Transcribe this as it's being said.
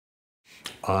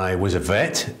I was a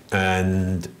vet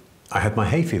and I had my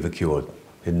hay fever cured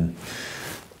in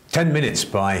 10 minutes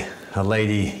by a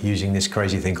lady using this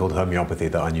crazy thing called homeopathy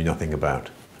that I knew nothing about.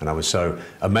 And I was so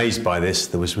amazed by this.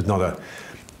 There was not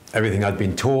everything I'd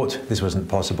been taught, this wasn't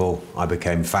possible. I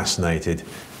became fascinated,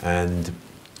 and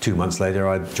 2 months later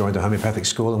I joined a homeopathic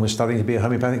school and was studying to be a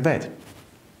homeopathic vet.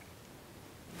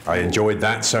 I enjoyed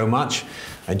that so much.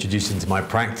 I introduced it into my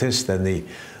practice. Then the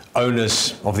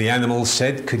owners of the animals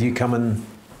said, could you come and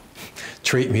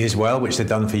treat me as well, which they'd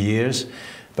done for years.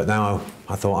 But now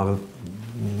I thought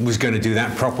I was going to do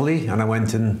that properly, and I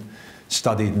went and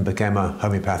studied and became a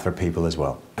homeopath for people as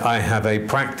well. I have a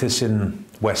practice in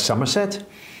West Somerset.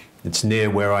 It's near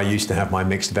where I used to have my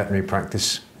mixed veterinary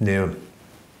practice, near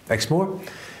Exmoor.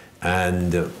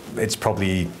 And it's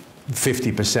probably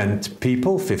 50%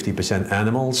 people, 50%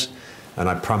 animals. And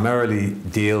I primarily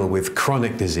deal with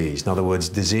chronic disease. In other words,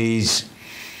 disease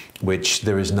which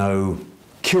there is no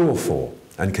cure for.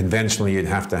 And conventionally you'd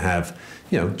have to have,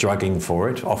 drugging for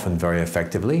it, often very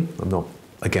effectively. I'm not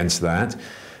against that.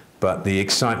 But the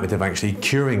excitement of actually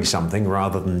curing something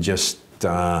rather than just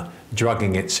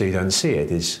drugging it so you don't see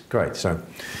it is great. So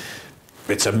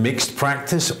it's a mixed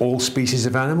practice, all species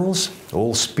of animals,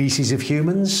 all species of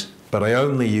humans, but I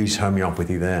only use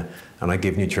homeopathy there, and I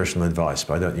give nutritional advice,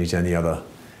 but I don't use any other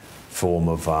form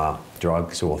of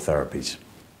drugs or therapies.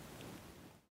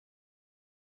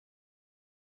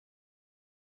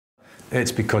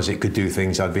 It's because it could do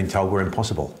things I'd been told were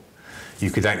impossible. You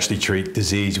could actually treat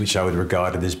disease which I would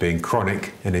regard as being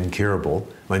chronic and incurable.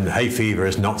 I mean, hay fever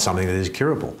is not something that is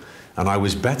curable. And I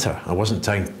was better. I wasn't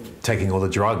taking all the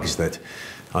drugs that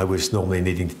I was normally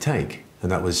needing to take.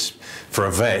 And that was, for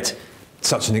a vet,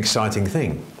 such an exciting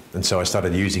thing. And so I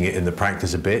started using it in the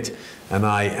practice a bit. And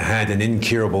I had an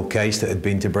incurable case that had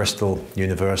been to Bristol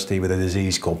University with a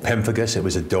disease called pemphigus. It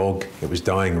was a dog. It was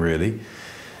dying, really.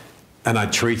 And I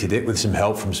treated it with some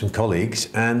help from some colleagues,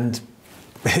 and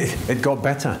it got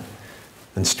better.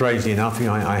 And strangely enough,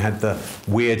 I had the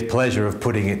weird pleasure of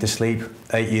putting it to sleep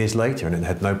 8 years later, and it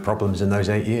had no problems in those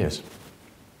 8 years.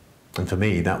 And for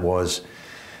me, that was,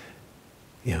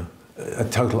 a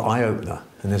total eye-opener,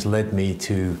 and has led me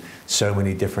to so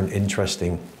many different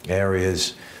interesting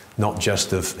areas, not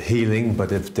just of healing,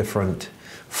 but of different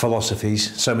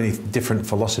philosophies. So many different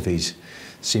philosophies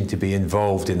seem to be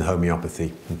involved in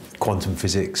homeopathy. Quantum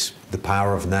physics, the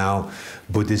power of now,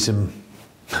 Buddhism,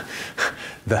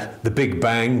 the Big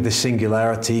Bang, the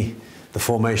singularity, the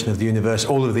formation of the universe,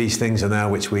 all of these things are now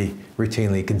which we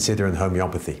routinely consider in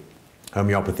homeopathy.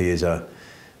 Homeopathy is a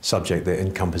subject that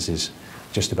encompasses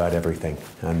just about everything,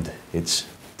 and its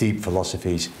deep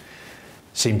philosophies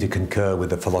seem to concur with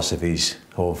the philosophies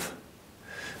of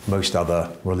most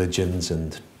other religions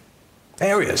and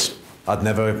areas.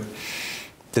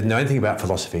 Didn't know anything about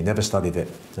philosophy, never studied it,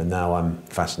 and now I'm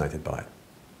fascinated by it.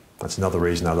 That's another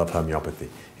reason I love homeopathy.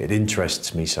 It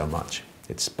interests me so much.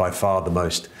 It's by far the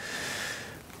most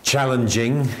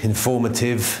challenging,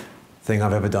 informative thing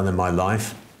I've ever done in my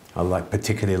life. I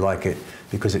particularly like it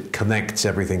because it connects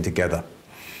everything together.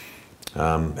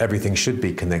 Everything should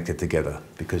be connected together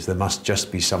because there must just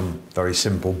be some very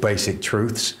simple basic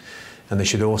truths, and they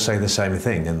should all say the same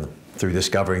thing. And through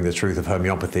discovering the truth of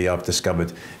homeopathy, I've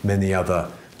discovered many other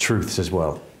truths as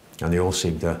well, and they all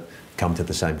seem to come to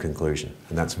the same conclusion.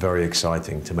 And that's very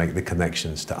exciting, to make the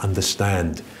connections, to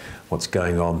understand what's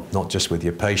going on, not just with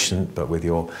your patient, but with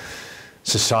your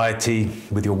society,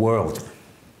 with your world.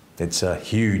 It's a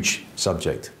huge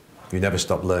subject. You never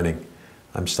stop learning.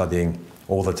 I'm studying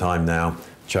all the time now,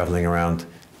 traveling around,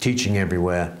 teaching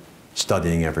everywhere,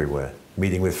 studying everywhere,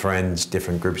 meeting with friends,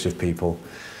 different groups of people.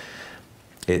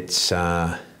 It's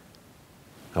a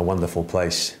wonderful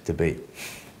place to be.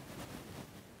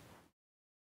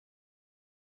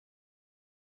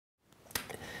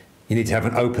 You need to have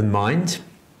an open mind.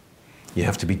 You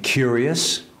have to be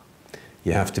curious.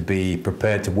 You have to be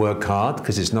prepared to work hard,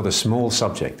 because it's not a small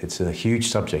subject. It's a huge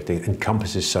subject. It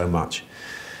encompasses so much.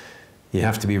 You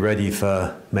have to be ready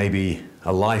for maybe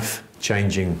a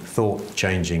life-changing,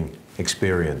 thought-changing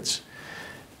experience.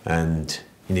 And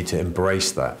you need to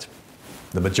embrace that.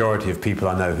 The majority of people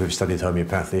I know who've studied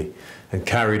homeopathy and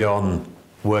carried on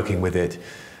working with it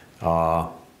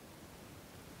are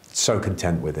so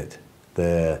content with it.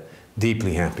 They're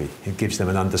deeply happy. It gives them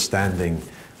an understanding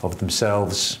of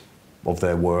themselves, of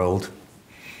their world,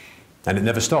 and it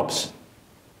never stops.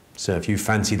 So if you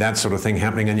fancy that sort of thing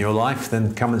happening in your life,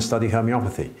 then come and study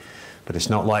homeopathy. But it's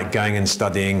not like going and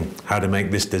studying how to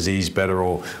make this disease better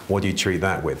or what do you treat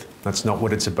that with. That's not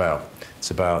what it's about.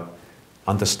 It's about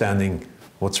understanding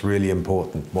what's really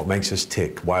important, what makes us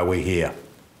tick, why we're here.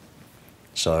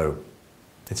 So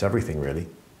It's everything, really.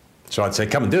 So I'd say,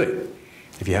 come and do it.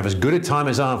 If you have as good a time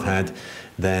as I've had,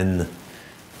 then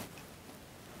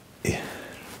you're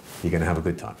going to have a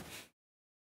good time.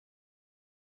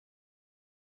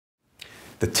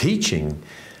 The teaching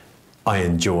I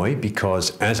enjoy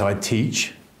because as I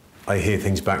teach, I hear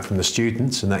things back from the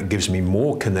students, and that gives me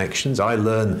more connections. I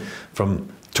learn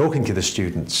from talking to the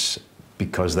students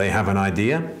because they have an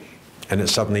idea and it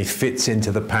suddenly fits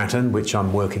into the pattern which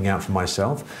I'm working out for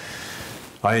myself.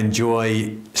 I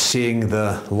enjoy seeing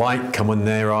the light come in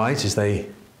their eyes as they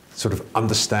sort of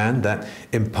understand, that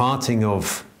imparting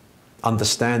of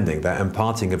understanding, that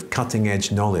imparting of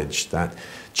cutting-edge knowledge, that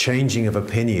changing of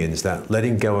opinions, that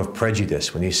letting go of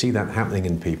prejudice. When you see that happening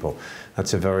in people,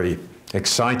 that's a very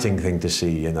exciting thing to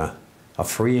see and a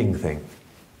freeing thing.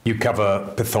 You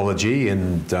cover pathology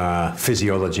and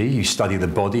physiology, you study the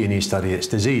body and you study its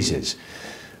diseases.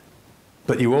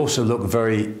 But you also look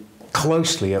very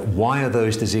closely at why are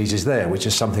those diseases there, which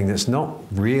is something that's not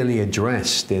really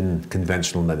addressed in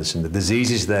conventional medicine. The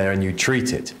disease is there and you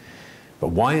treat it. But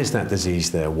why is that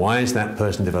disease there? Why has that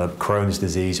person developed Crohn's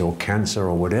disease or cancer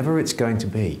or whatever it's going to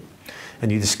be?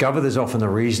 And you discover there's often a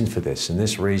reason for this, and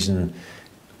this reason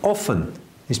often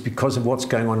is because of what's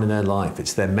going on in their life.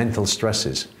 It's their mental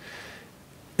stresses.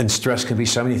 And stress can be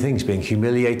so many things: being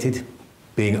humiliated,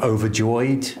 being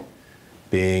overjoyed,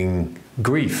 being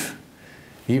grief,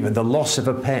 even the loss of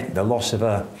a pet, the loss of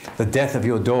the death of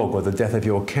your dog or the death of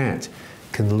your cat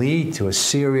can lead to a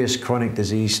serious chronic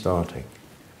disease starting.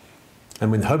 And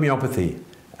when homeopathy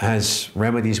has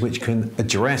remedies which can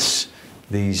address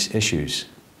these issues,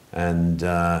 and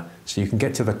so you can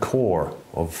get to the core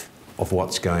of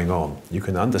what's going on. You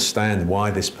can understand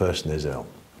why this person is ill.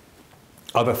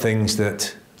 Other things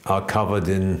that are covered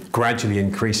in gradually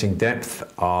increasing depth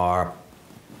are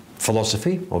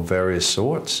philosophy of various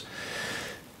sorts.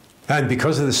 And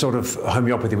because of the sort of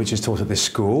homeopathy which is taught at this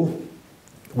school,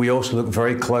 we also look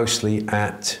very closely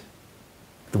at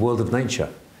the world of nature.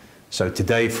 So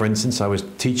today, for instance, I was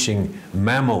teaching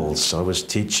mammals, I was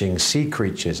teaching sea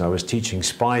creatures, I was teaching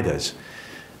spiders.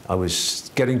 I was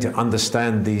getting to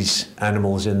understand these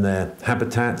animals in their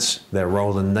habitats, their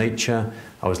role in nature.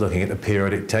 I was looking at the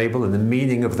periodic table and the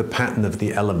meaning of the pattern of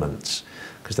the elements,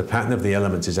 because the pattern of the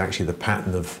elements is actually the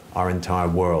pattern of our entire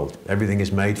world. Everything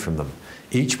is made from them.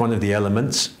 Each one of the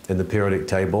elements in the periodic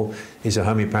table is a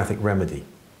homeopathic remedy.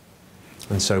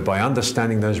 And so by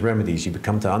understanding those remedies, you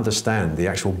become to understand the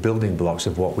actual building blocks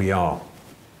of what we are.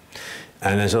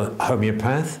 And as a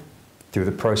homeopath, through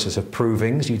the process of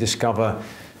provings, you discover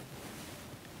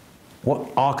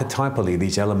what archetypally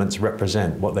these elements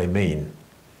represent, what they mean.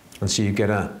 And so you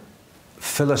get a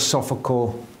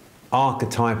philosophical,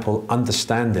 archetypal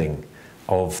understanding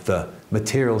of the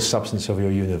material substance of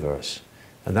your universe.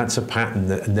 And that's a pattern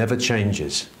that never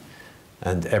changes,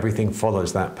 and everything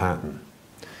follows that pattern.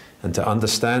 And to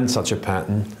understand such a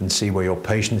pattern and see where your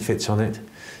patient fits on it,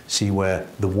 see where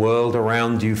the world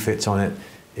around you fits on it,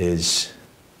 is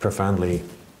profoundly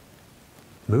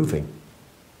moving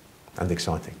and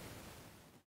exciting.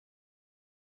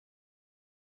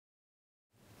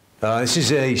 This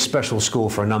is a special school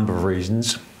for a number of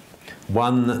reasons.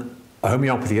 One,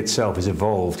 homeopathy itself has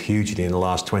evolved hugely in the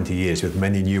last 20 years with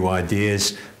many new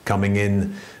ideas coming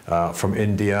in from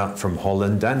India, from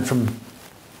Holland, and from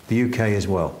the UK as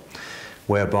well,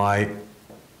 whereby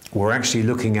we're actually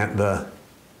looking at the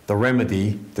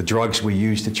remedy, the drugs we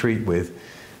use to treat with,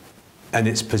 and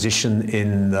its position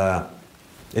in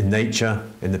nature,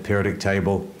 in the periodic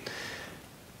table.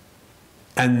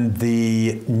 And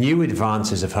the new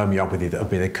advances of homeopathy that have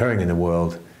been occurring in the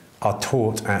world are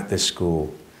taught at this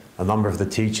school. A number of the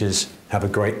teachers have a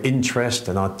great interest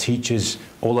and are teachers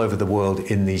all over the world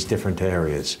in these different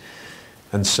areas.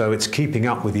 And so it's keeping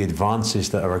up with the advances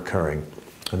that are occurring.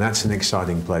 And that's an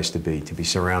exciting place to be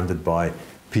surrounded by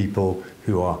people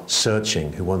who are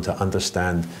searching, who want to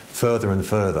understand further and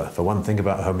further. The one thing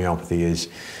about homeopathy is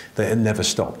that it never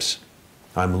stops.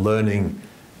 I'm learning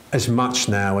as much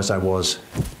now as I was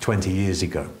 20 years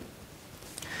ago.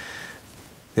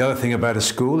 The other thing about a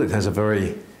school, it has a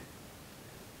very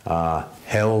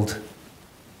held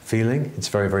feeling. It's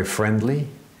very, very friendly.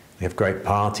 We have great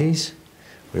parties.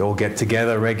 We all get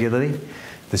together regularly.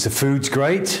 The food's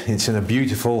great. It's in a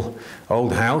beautiful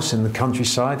old house in the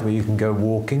countryside where you can go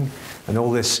walking, and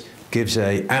all this gives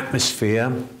an atmosphere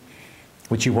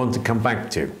which you want to come back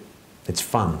to. It's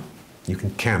fun. You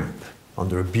can camp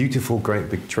under a beautiful, great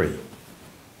big tree.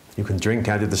 You can drink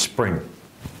out of the spring.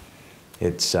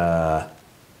 It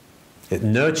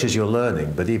nurtures your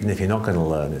learning, but even if you're not going to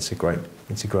learn, it's a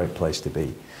great place to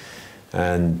be.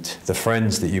 And the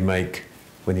friends that you make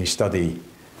when you study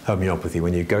homeopathy,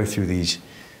 when you go through these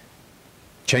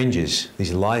changes,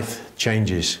 these life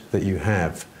changes that you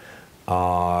have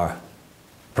are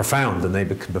profound, and they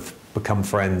become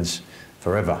friends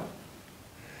forever.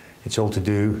 It's all to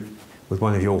do with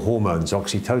one of your hormones,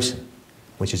 oxytocin,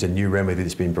 which is a new remedy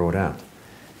that's been brought out.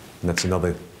 And that's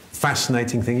another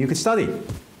fascinating thing you could study,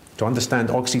 to understand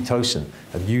oxytocin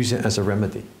and use it as a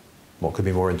remedy. What could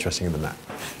be more interesting than that?